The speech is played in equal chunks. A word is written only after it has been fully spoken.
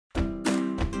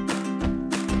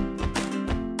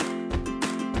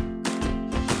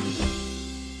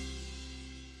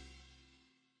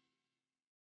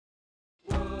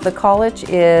The college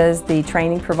is the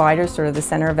training provider, sort of the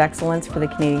center of excellence for the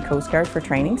Canadian Coast Guard for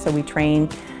training. So we train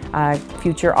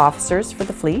future officers for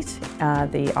the fleet,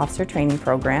 the officer training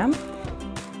program.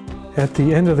 At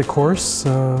the end of the course,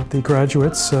 the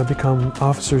graduates become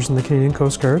officers in the Canadian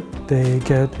Coast Guard. They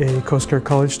get a Coast Guard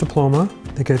College diploma.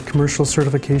 They get commercial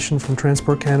certification from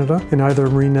Transport Canada in either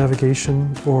marine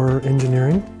navigation or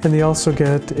engineering. And they also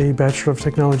get a Bachelor of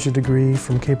Technology degree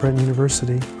from Cape Breton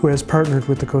University, who has partnered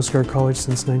with the Coast Guard College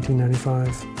since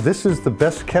 1995. This is the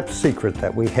best kept secret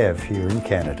that we have here in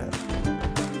Canada.